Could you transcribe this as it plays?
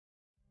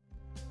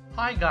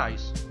Hi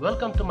guys,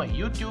 welcome to my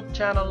YouTube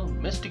channel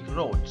Mystic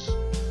Roads.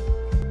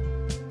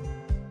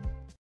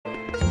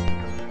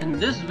 In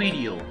this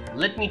video,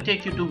 let me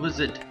take you to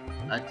visit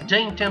a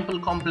Jain temple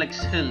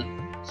complex hill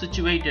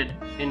situated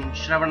in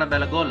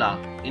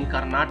Shravanabelagola in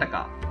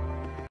Karnataka.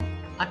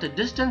 At a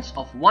distance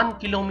of 1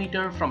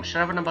 kilometer from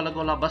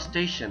Shravanabelagola Bus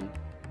Station,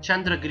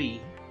 Chandragiri,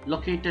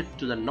 located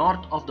to the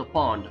north of the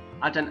pond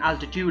at an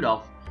altitude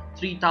of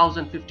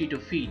 3052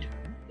 feet,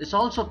 is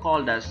also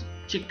called as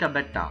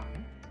Chikkabetta.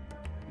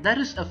 There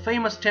is a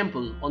famous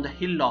temple on the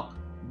hillock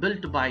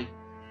built by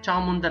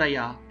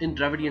Chamundaraya in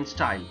Dravidian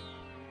style.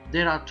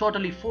 There are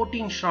totally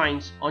 14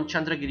 shrines on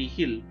Chandragiri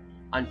hill,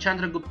 and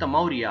Chandragupta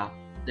Maurya,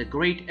 the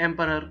great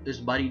emperor, is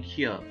buried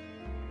here.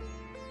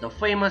 The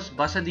famous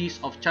basadis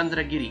of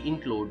Chandragiri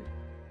include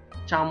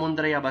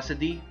Chamundaraya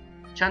Basadi,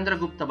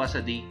 Chandragupta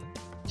Basadi,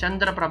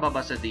 Chandraprabha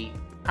Basadi,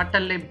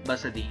 Kattale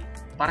Basadi,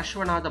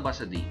 Parshwanatha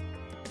Basadi.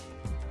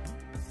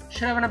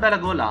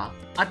 Shravanabelagola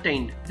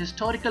attained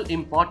historical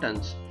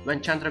importance when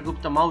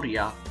Chandragupta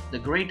Maurya, the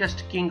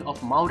greatest king of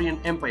Mauryan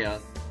Empire,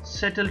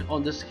 settled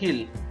on this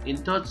hill in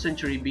 3rd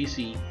century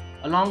BC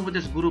along with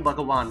his Guru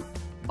Bhagwan,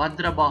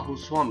 Bhadra Bahu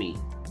Swami,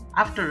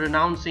 after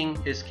renouncing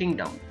his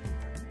kingdom.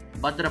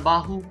 Bhadra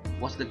Bahu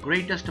was the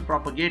greatest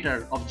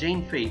propagator of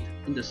Jain faith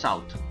in the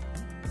south.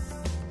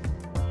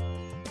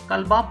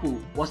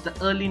 Kalbappu was the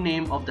early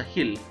name of the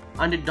hill,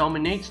 and it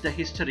dominates the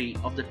history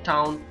of the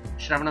town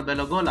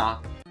Shravanabelagola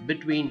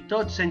between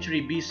 3rd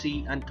century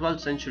BC and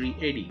 12th century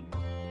AD.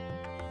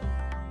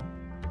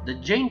 The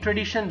Jain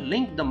tradition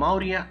linked the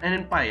Maurya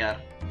Empire,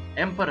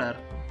 Emperor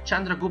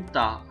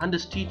Chandragupta and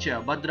his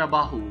teacher Bhadra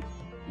Bahu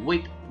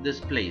with this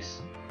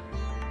place.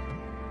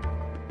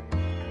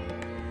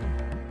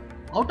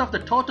 Out of the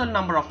total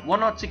number of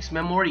 106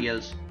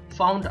 memorials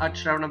found at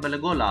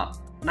Shravanabelagola,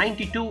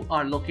 92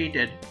 are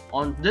located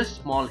on this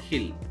small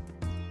hill.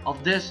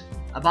 Of this,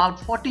 about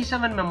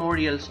 47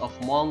 memorials of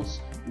monks,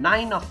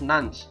 9 of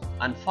nuns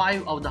and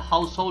 5 of the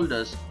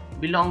householders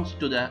belongs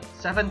to the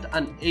 7th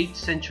and 8th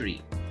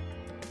century.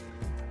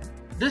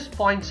 This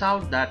points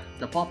out that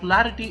the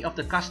popularity of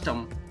the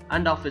custom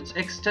and of its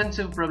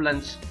extensive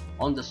prevalence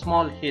on the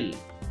small hill.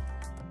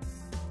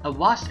 A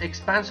vast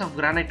expanse of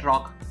granite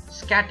rock,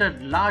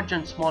 scattered large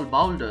and small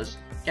boulders,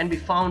 can be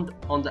found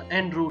on the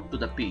en route to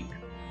the peak.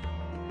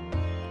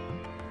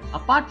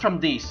 Apart from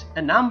these,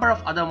 a number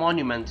of other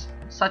monuments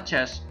such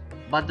as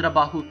Bhadra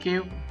Bahu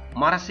Cave,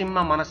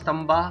 Marasimha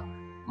Manastamba,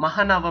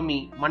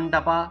 Mahanavami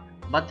Mandapa,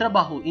 Bhadra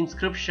Bahu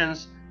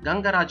inscriptions,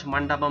 Gangaraj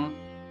Mandapam,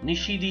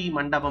 Nishidi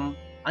Mandapam,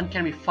 and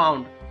can be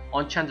found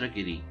on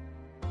Chandragiri.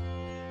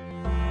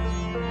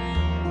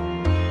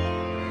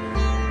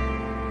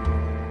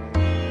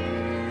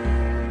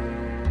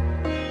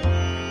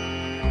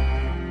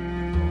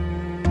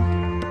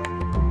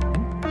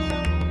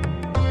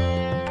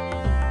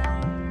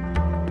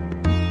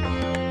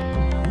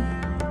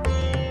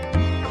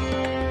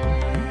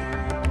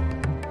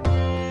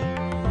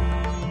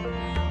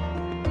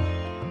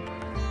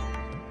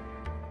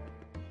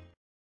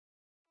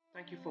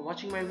 Thank you for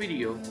watching my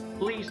video.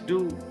 Please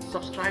do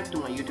subscribe to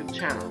my YouTube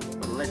channel.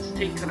 Let's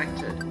stay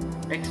connected,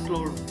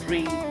 explore,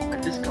 dream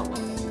and discover.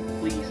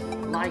 Please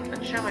like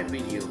and share my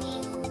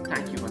videos.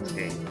 Thank you once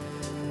again.